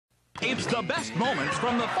It's the best moments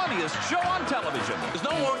from the funniest show on television. There's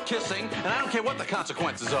no more kissing, and I don't care what the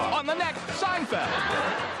consequences are. On the next Seinfeld.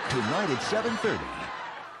 Tonight at 7:30.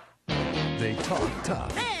 They talk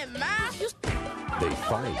tough. Hey, Ma! They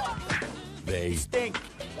fight. They stink.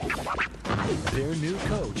 Their new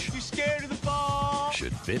coach. You scared of the ball?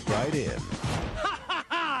 Should fit right in.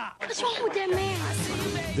 What's wrong with that man?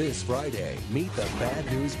 This Friday, meet the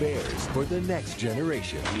Bad News Bears for the next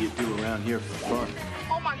generation. What do you do around here for fun?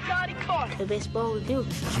 Oh my God, he caught it. The best ball to do.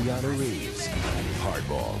 Keanu Reeves.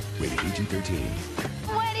 Hardball. Rated PG-13.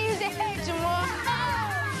 What is it, Jamal?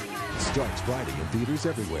 Starts Friday in theaters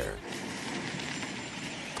everywhere.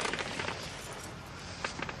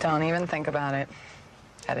 Don't even think about it.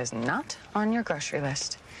 That is not on your grocery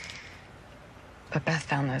list. But Beth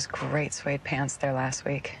found those great suede pants there last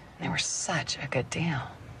week. They were such a good deal.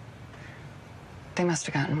 They must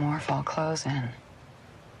have gotten more fall clothes in.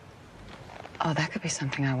 Oh, that could be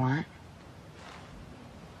something I want.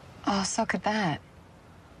 Oh, so could that.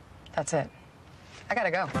 That's it. I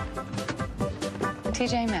gotta go.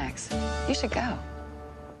 TJ Maxx, you should go.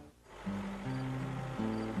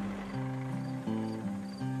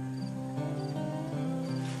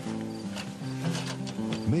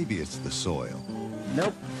 Maybe it's the soil.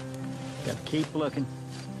 Nope. Gotta keep looking.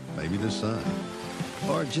 Maybe the sun.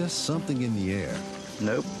 Or just something in the air.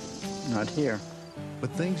 Nope. Not here.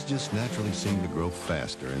 But things just naturally seem to grow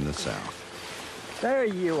faster in the South. There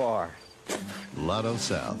you are. Lotto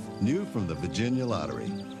South. New from the Virginia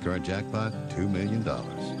Lottery. Current jackpot, $2 million.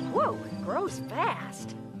 Whoa, it grows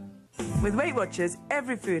fast. With Weight Watchers,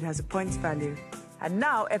 every food has a points value. And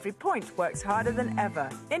now every point works harder than ever.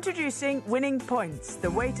 Introducing Winning Points,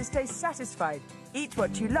 the way to stay satisfied. Eat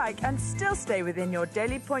what you like and still stay within your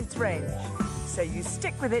daily points range. So you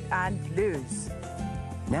stick with it and lose.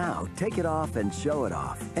 Now, take it off and show it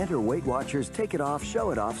off. Enter Weight Watchers Take It Off,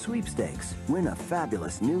 Show It Off sweepstakes. Win a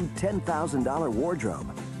fabulous new $10,000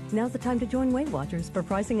 wardrobe. Now's the time to join Weight Watchers. For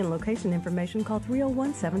pricing and location information, call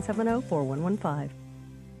 301-770-4115.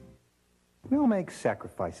 We all make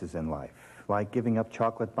sacrifices in life, like giving up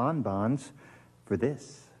chocolate bonbons for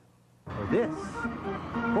this, or this,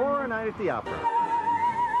 or a night at the opera.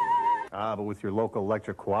 But with your local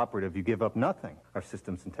electric cooperative, you give up nothing. Our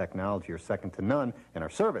systems and technology are second to none, and our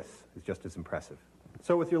service is just as impressive.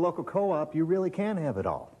 So with your local co-op, you really can have it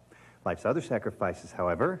all. Life's other sacrifices,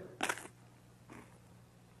 however,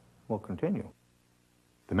 will continue.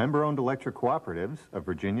 The member-owned electric cooperatives of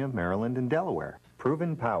Virginia, Maryland, and Delaware.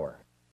 Proven power.